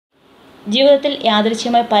ജീവിതത്തിൽ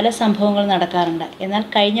യാദൃച്ഛികമായി പല സംഭവങ്ങൾ നടക്കാറുണ്ട്. എന്നാൽ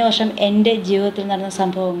കഴിഞ്ഞ വർഷം എൻ്റെ ജീവിതത്തിൽ നടന്ന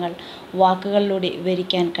സംഭവങ്ങൾ വാക്കുകളിലൂടെ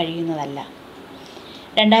വിവരിക്കാൻ കഴിയുന്നതല്ല.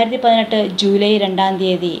 2018 ജൂലൈ 2-ാം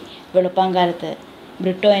തീയതി വെളുപ്പാങ്കാലത്ത്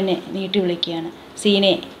ബ്രിട്ടോ എന്നെ നീട്ടി വിളിക്കുകയാണ്.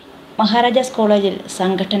 സീനെ, മഹാരാജാസ് കോളേജിൽ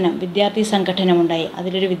വിദ്യാർത്ഥി സംഘടനമുണ്ടായി.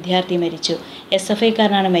 അതിലൊരു വിദ്യാർത്ഥി മരിച്ചു.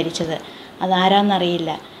 SFIക്കാരനാണ് മരിച്ചത്.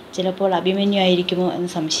 അതാരാന്നറിയില്ല. ചിലപ്പോൾ അഭിമന്യു ആയിരിക്കുമോ എന്ന്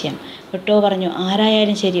സംശയം. ബ്രിട്ടോ പറഞ്ഞു,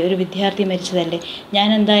 ആരായാലും ശരി, ഒരു വിദ്യാർത്ഥി മരിച്ചതല്ലേ. ഞാൻ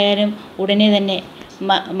എന്തായാലും ഉടനെ തന്നെ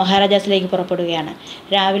മഹാരാജാസിലേക്ക് പുറപ്പെടുകയാണ്.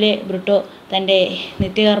 രാവിലെ ബ്രിട്ടോ തൻ്റെ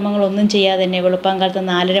നിത്യകർമ്മങ്ങളൊന്നും ചെയ്യാതെ തന്നെ വെളുപ്പാങ്കാലത്ത്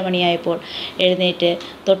 4:30 മണിയായപ്പോൾ എഴുന്നേറ്റ്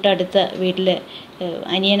തൊട്ടടുത്ത വീട്ടിൽ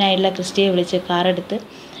അനിയനായുള്ള ക്രിസ്റ്റിയെ വിളിച്ച് കാറെടുത്ത്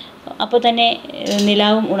അപ്പോൾ തന്നെ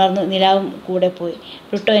നിലാവും ഉണർന്നു. നിലാവും കൂടെ പോയി.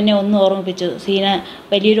 ബ്രിട്ടോ എന്നെ ഒന്ന് ഓർമ്മിപ്പിച്ചു. സീന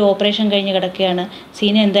വലിയൊരു ഓപ്പറേഷൻ കഴിഞ്ഞ് കിടക്കുകയാണ്.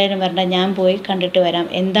 സീന എന്തായാലും വരണ്ട, ഞാൻ പോയി കണ്ടിട്ട് വരാം,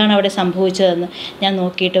 എന്താണ് അവിടെ സംഭവിച്ചതെന്ന് ഞാൻ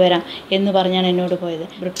നോക്കിയിട്ട് വരാം എന്ന് പറഞ്ഞാണ് എന്നോട് പോയത്.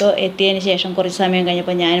 ബ്രിട്ടോ എത്തിയതിന് ശേഷം കുറച്ച് സമയം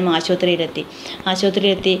കഴിഞ്ഞപ്പോൾ ഞാനും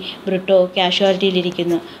ആശുപത്രിയിലെത്തി. ബ്രിട്ടോ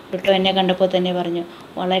കാഷ്വാലിറ്റിയിലിരിക്കുന്നു. ബ്രിട്ടോ എന്നെ കണ്ടപ്പോൾ തന്നെ പറഞ്ഞു,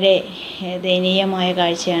 വളരെ ദയനീയമായ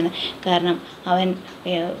കാഴ്ചയാണ്. കാരണം അവൻ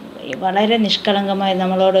വളരെ നിഷ്കളങ്കമായി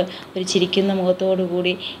നമ്മളോട് ഒരു ചിരിക്കുന്ന മുഖത്തോടു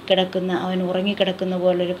കൂടി അവൻ ഉറങ്ങിക്കിടക്കുന്ന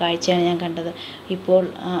പോലൊരു കാഴ്ചയാണ് ഞാൻ കണ്ടത്. ഇപ്പോൾ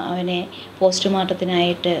അവനെ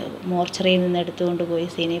പോസ്റ്റ്മോർട്ടത്തിനായിട്ട് മോർച്ചറിയിൽ നിന്ന് എടുത്തുകൊണ്ട് പോയി.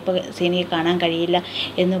 സീനയെ കാണാൻ കഴിയില്ല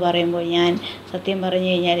എന്ന് പറയുമ്പോൾ ഞാൻ സത്യം പറഞ്ഞു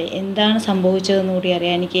കഴിഞ്ഞാൽ എന്താണ് സംഭവിച്ചതെന്ന് കൂടി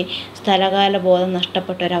അറിയാൻ എനിക്ക് സ്ഥലകാല ബോധം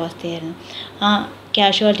നഷ്ടപ്പെട്ട ഒരവസ്ഥയായിരുന്നു. ആ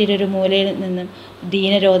കാഷ്വാലിറ്റിയുടെ ഒരു മൂലയിൽ നിന്നും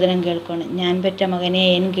ദീനരോദനം കേൾക്കുകയാണ്. ഞാൻ പെറ്റ മകനെ,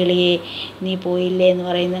 എൻ കിളിയെ, നീ പോയില്ലേ എന്ന്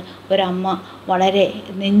പറയുന്ന ഒരമ്മ വളരെ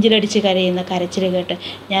നെഞ്ചിലടിച്ച് കരയുന്ന കരച്ചിൽ കേട്ട്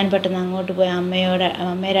ഞാൻ പെട്ടെന്ന് അങ്ങോട്ട് പോയി അമ്മയുടെ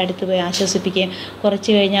അടുത്ത് പോയി ആശ്വസിപ്പിക്കുകയും കുറച്ച്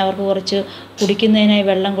കഴിഞ്ഞ് അവർക്ക് കുറച്ച് കുടിക്കുന്നതിനായി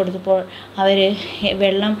വെള്ളം കൊടുത്തപ്പോൾ അവർ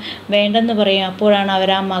വെള്ളം വേണ്ടെന്ന് പറയും. അപ്പോഴാണ്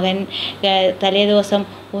അവർ ആ മകൻ തലേ ദിവസം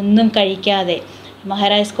ഒന്നും കഴിക്കാതെ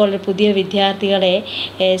മഹാരാജാസ് കോളേജിൽ പുതിയ വിദ്യാർത്ഥികളെ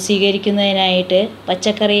സ്വീകരിക്കുന്നതിനായിട്ട്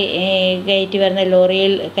പച്ചക്കറി കയറ്റി വരുന്ന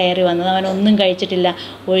ലോറിയിൽ കയറി വന്നത്. അവനൊന്നും കഴിച്ചിട്ടില്ല,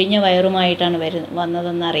 ഒഴിഞ്ഞ വയറുമായിട്ടാണ്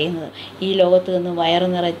വന്നതെന്ന് അറിയുന്നത്. ഈ ലോകത്ത് നിന്ന് വയറു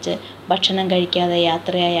നിറച്ച് ഭക്ഷണം കഴിക്കാതെ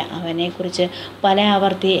യാത്രയായ അവനെക്കുറിച്ച് പല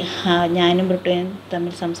ആവർത്തി ഞാനും ബ്രിട്ടോയും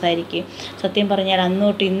തമ്മിൽ സംസാരിക്കുകയും സത്യം പറഞ്ഞാൽ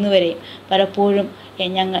അന്നോട്ട് ഇന്ന് വരെയും പലപ്പോഴും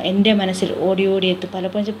എൻ്റെ മനസ്സിൽ ഓടിയെത്തും.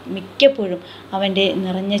 പലപ്പോഴും മിക്കപ്പോഴും അവൻ്റെ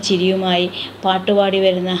നിറഞ്ഞ ചിരിയുമായി പാട്ടുപാടി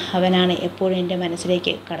വരുന്ന അവനാണ് എപ്പോഴും എൻ്റെ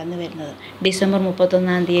മനസ്സിലേക്ക് കടന്നു വരുന്നത്. ഡിസംബർ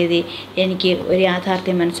 31-ാം തീയതി എനിക്ക് ഒരു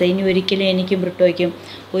യാഥാർത്ഥ്യം മനസ്സിലായി. ഇനി ഒരിക്കലും എനിക്കും ബ്രിട്ടോയ്ക്കും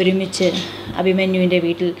ഒരുമിച്ച് അഭിമന്യുവിൻ്റെ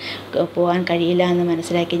വീട്ടിൽ പോകാൻ കഴിയില്ല എന്ന്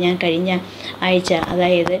മനസ്സിലാക്കി. ഞാൻ കഴിഞ്ഞ ആഴ്ച,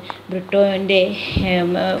 അതായത് ബ്രിട്ടോൻ്റെ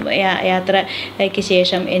യാത്രയ്ക്ക്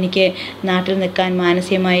ശേഷം എനിക്ക് നാട്ടിൽ നിൽക്കാൻ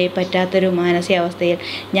മാനസികമായി പറ്റാത്തൊരു മാനസികാവസ്ഥയിൽ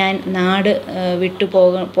ഞാൻ നാട് വിട്ടു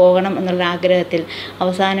പോകണം എന്നുള്ള ആഗ്രഹത്തിൽ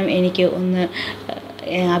അവസാനം എനിക്ക് ഒന്ന്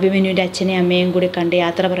അഭിമന്യുവിൻ്റെ അച്ഛനെയും അമ്മയും കൂടി കണ്ട്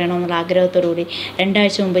യാത്ര പറയണമെന്നുള്ള ആഗ്രഹത്തോടുകൂടി 2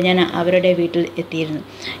 ആഴ്ച മുമ്പ് ഞാൻ അവരുടെ വീട്ടിൽ എത്തിയിരുന്നു.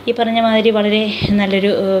 ഈ പറഞ്ഞ മാതിരി വളരെ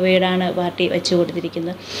നല്ലൊരു വീടാണ് പാർട്ടി വെച്ച്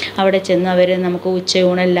കൊടുത്തിരിക്കുന്നത്. അവിടെ ചെന്ന് അവർ നമുക്ക്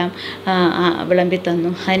ഉച്ചയൂണെല്ലാം വിളമ്പി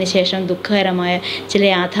തന്നു. അതിനുശേഷം ദുഃഖകരമായ ചില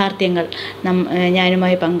യാഥാർത്ഥ്യങ്ങൾ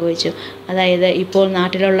ഞാനുമായി പങ്കുവച്ചു. അതായത് ഇപ്പോൾ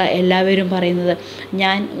നാട്ടിലുള്ള എല്ലാവരും പറയുന്നത്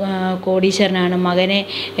ഞാൻ കോടീശ്വരനാണ്,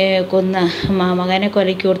 മകനെ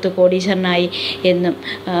കൊലയ്ക്ക് കൊടുത്ത് കോടീശ്വരനായി എന്നും,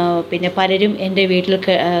 പിന്നെ പലരും എൻ്റെ വീട്ടിൽ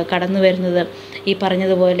കടന്നു വരുന്നത് ഈ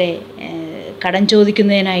പറഞ്ഞതുപോലെ കടം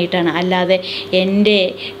ചോദിക്കുന്നതിനായിട്ടാണ്, അല്ലാതെ എൻ്റെ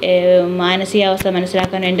മാനസികാവസ്ഥ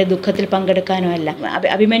മനസ്സിലാക്കാനോ എൻ്റെ ദുഃഖത്തിൽ പങ്കെടുക്കാനോ അല്ല.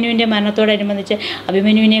 അഭിമന്യുവിൻ്റെ മരണത്തോടനുബന്ധിച്ച്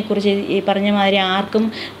അഭിമന്യുവിനെക്കുറിച്ച് ഈ പറഞ്ഞ മാതിരി ആർക്കും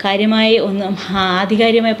കാര്യമായി ഒന്നും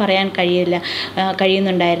ആധികാരികമായി പറയാൻ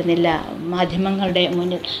കഴിയുന്നുണ്ടായിരുന്നില്ല മാധ്യമങ്ങളുടെ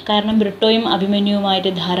മുന്നിൽ. കാരണം ബ്രിട്ടോയും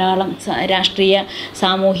അഭിമന്യുവുമായിട്ട് ധാരാളം രാഷ്ട്രീയ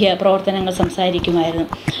സാമൂഹ്യ പ്രവർത്തനങ്ങൾ സംസാരിക്കുമായിരുന്നു.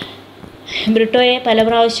 ബ്രിട്ടോയെ പല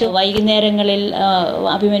പ്രാവശ്യവും വൈകുന്നേരങ്ങളിൽ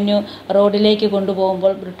അഭിമന്യു റോഡിലേക്ക്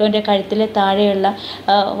കൊണ്ടുപോകുമ്പോൾ ബ്രിട്ടോൻ്റെ കഴുത്തിലെ താഴെയുള്ള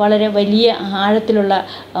വളരെ വലിയ ആഴത്തിലുള്ള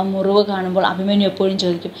മുറിവ് കാണുമ്പോൾ അഭിമന്യു എപ്പോഴും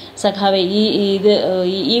ചോദിക്കും, സഖാവേ,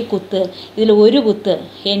 ഈ കുത്ത്, ഇതിൽ ഒരു കുത്ത്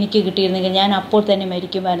എനിക്ക് കിട്ടിയിരുന്നെങ്കിൽ ഞാൻ അപ്പോൾ തന്നെ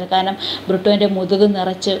മരിക്കുമായിരുന്നു. കാരണം ബ്രിട്ടോൻ്റെ മുതുക്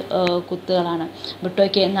നിറച്ച് കുത്തുകളാണ്.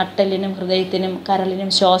 ബ്രിട്ടോയ്ക്ക് നട്ടെല്ലിനും ഹൃദയത്തിനും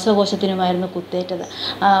കരളിനും ശ്വാസകോശത്തിനുമായിരുന്നു കുത്തേറ്റത്.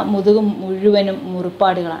 മുതുക് മുഴുവനും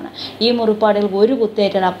മുറിപ്പാടുകളാണ്. ഈ മുറിപ്പാടുകൾ ഒരു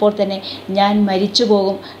കുത്തേറ്റാൽ അപ്പോൾ തന്നെ ഞാൻ മരിച്ചു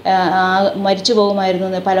പോകുമായിരുന്നു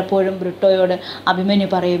എന്ന് പലപ്പോഴും ബ്രിട്ടോയോട് അഭിമന്യു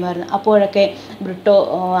പറയുമായിരുന്നു. അപ്പോഴൊക്കെ ബ്രിട്ടോ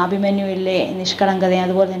അഭിമന്യുവിലെ നിഷ്കളങ്കതയും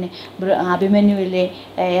അതുപോലെ തന്നെ അഭിമന്യുവിലെ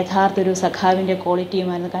യഥാർത്ഥ ഒരു സഖാവിൻ്റെ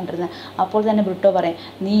ക്വാളിറ്റിയുമായിരുന്നു കണ്ടിരുന്നത്. അപ്പോൾ തന്നെ ബ്രിട്ടോ പറയും,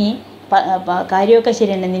 നീ കാര്യമൊക്കെ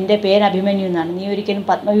ശരി തന്നെ, നിൻ്റെ പേര് അഭിമന്യു എന്നാണ്, നീ ഒരിക്കലും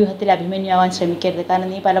പത്മവ്യൂഹത്തിൽ അഭിമന്യു ആവാൻ ശ്രമിക്കരുത്. കാരണം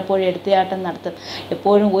നീ പലപ്പോഴും എടുത്തുചാട്ടം നടത്തും.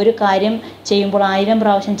 എപ്പോഴും ഒരു കാര്യം ചെയ്യുമ്പോൾ 1000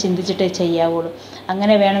 പ്രാവശ്യം ചിന്തിച്ചിട്ടേ ചെയ്യാവുള്ളൂ.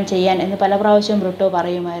 അങ്ങനെ വേണം ചെയ്യാൻ എന്ന് പല പ്രാവശ്യവും ബ്രിട്ടോ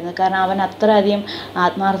പറയുമായിരുന്നു. കാരണം അവൻ അത്രയധികം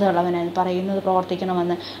ആത്മാർത്ഥമുള്ളവനായിരുന്നു, പറയുന്നത്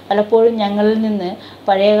പ്രവർത്തിക്കണമെന്ന്. പലപ്പോഴും ഞങ്ങളിൽ നിന്ന്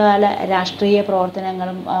പഴയകാല രാഷ്ട്രീയ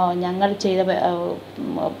പ്രവർത്തനങ്ങളും ഞങ്ങൾ ചെയ്ത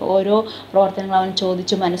ഓരോ പ്രവർത്തനങ്ങളും അവൻ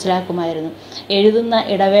ചോദിച്ചു മനസ്സിലാക്കുമായിരുന്നു. എഴുതുന്ന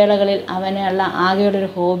ഇടവേളകളിൽ അവനുള്ള ആകെയുള്ളൊരു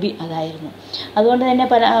ഹോബി അതായിരുന്നു. അതുകൊണ്ട് തന്നെ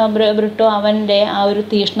ബ്രിട്ടോ അവൻ്റെ ആ ഒരു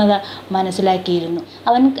തീഷ്ണത മനസ്സിലാക്കിയിരുന്നു.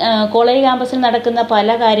 അവൻ കോളേജ് ക്യാമ്പസിൽ നടക്കുന്ന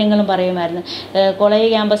പല കാര്യങ്ങളും പറയുമായിരുന്നു. കോളേജ്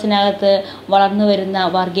ക്യാമ്പസിനകത്ത് വളർന്നു വരുന്ന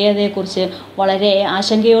വർഗീയതയെക്കുറിച്ച് വളരെ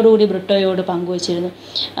ആശങ്കയോടുകൂടി ബ്രിട്ടോയോട് പങ്കുവച്ചിരുന്നു.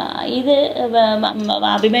 ഇത്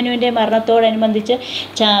അഭിമന്യുവിൻ്റെ മരണത്തോടനുബന്ധിച്ച്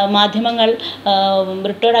മാധ്യമങ്ങൾ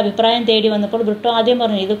ബ്രിട്ടോയുടെ അഭിപ്രായം തേടി വന്നപ്പോൾ ബ്രിട്ടോ ആദ്യം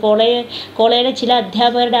പറഞ്ഞു, ഇത് കോളേജിലെ ചില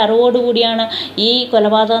അധ്യാപകരുടെ അറിവോടുകൂടിയാണ് ഈ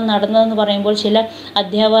കൊലപാതകം നടന്നതെന്ന് പറയുമ്പോൾ ചില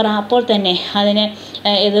അധ്യാപകർ അപ്പോൾ തന്നെ അതിനെ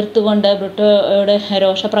എതിർത്തുകൊണ്ട് ബ്രിട്ടോയോട്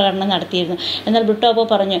രോഷപ്രകടനം നടത്തിയിരുന്നു. എന്നാൽ ബ്രിട്ടോ അപ്പോൾ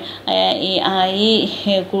പറഞ്ഞു, ഈ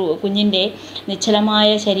കുഞ്ഞിൻ്റെ നിശ്ചലമായ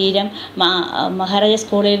ശരീരം മഹാരാജാസ്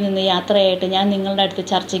കോളേജിൽ നിന്ന് യാത്രയായിട്ട് ഞാൻ നിങ്ങളുടെ അടുത്ത്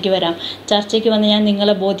ചർച്ചയ്ക്ക് വരാം, ചർച്ചയ്ക്ക് വന്ന് ഞാൻ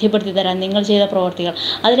നിങ്ങളെ ബോധ്യപ്പെടുത്തി തരാം നിങ്ങൾ ചെയ്ത പ്രവർത്തികൾ.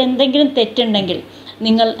 അതിലെന്തെങ്കിലും തെറ്റുണ്ടെങ്കിൽ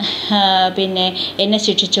നിങ്ങൾ എന്നെ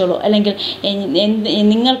ശിക്ഷിച്ചോളൂ, അല്ലെങ്കിൽ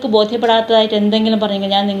നിങ്ങൾക്ക് ബോധ്യപ്പെടാത്തതായിട്ട് എന്തെങ്കിലും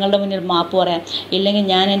പറഞ്ഞെങ്കിൽ ഞാൻ നിങ്ങളുടെ മുന്നിൽ മാപ്പ് പറയാം, ഇല്ലെങ്കിൽ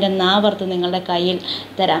ഞാൻ എൻ്റെ നാവറുത്ത് നിങ്ങളുടെ കയ്യിൽ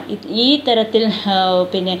തരാം. ഈ തരത്തിൽ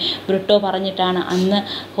ബ്രിട്ടോ പറഞ്ഞിട്ടാണ് അന്ന്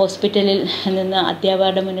ഹോസ്പിറ്റലിൽ നിന്ന്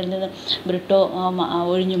അധ്യാപകരുടെ മുന്നിൽ നിന്ന് ബ്രിട്ടോ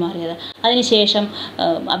ഒഴിഞ്ഞു മാറിയത്. അതിനുശേഷം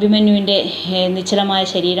അഭിമന്യുവിൻ്റെ നിശ്ചലമായ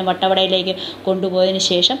ശരീരം വട്ടവടയിലേക്ക് കൊണ്ടുപോയതിന്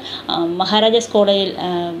ശേഷം മഹാരാജാസ് കോളേജിൽ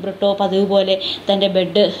ബ്രിട്ടോ പതിവ് പോലെ തൻ്റെ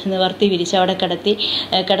ബെഡ് നിവർത്തി വിരിച്ച് അവിടെ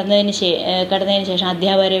കിടന്നതിന് ശേഷം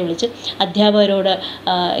അധ്യാപകരെ വിളിച്ച് അധ്യാപകരോട്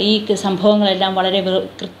ഈ സംഭവങ്ങളെല്ലാം വളരെ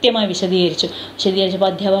കൃത്യമായി വിശദീകരിച്ചപ്പോൾ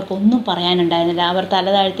അധ്യാപകർക്ക് ഒന്നും പറയാനുണ്ടായിരുന്നില്ല. അവർ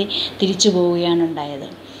തല താഴ്ത്തി തിരിച്ചു പോവുകയാണ് ഉണ്ടായത്.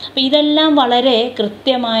 അപ്പോൾ ഇതെല്ലാം വളരെ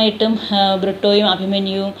കൃത്യമായിട്ടും ബ്രിട്ടോയും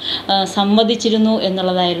അഭിമന്യുവും സമ്മതിച്ചിരുന്നു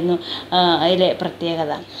എന്നുള്ളതായിരുന്നു അതിലെ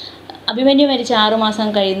പ്രത്യേകത. അഭിമന്യു മരിച്ച് 6 മാസം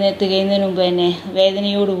തികയുന്നതിന് മുമ്പ് തന്നെ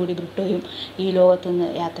വേദനയോടുകൂടി ബ്രിട്ടോയും ഈ ലോകത്തുനിന്ന്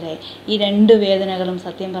യാത്രയായി. ഈ 2 വേദനകളും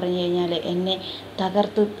സത്യം പറഞ്ഞു കഴിഞ്ഞാൽ എന്നെ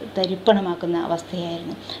തകർത്ത് തരിപ്പണമാക്കുന്ന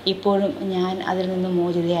അവസ്ഥയായിരുന്നു. ഇപ്പോഴും ഞാൻ അതിൽ നിന്ന്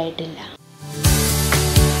മോചിതയായിട്ടില്ല.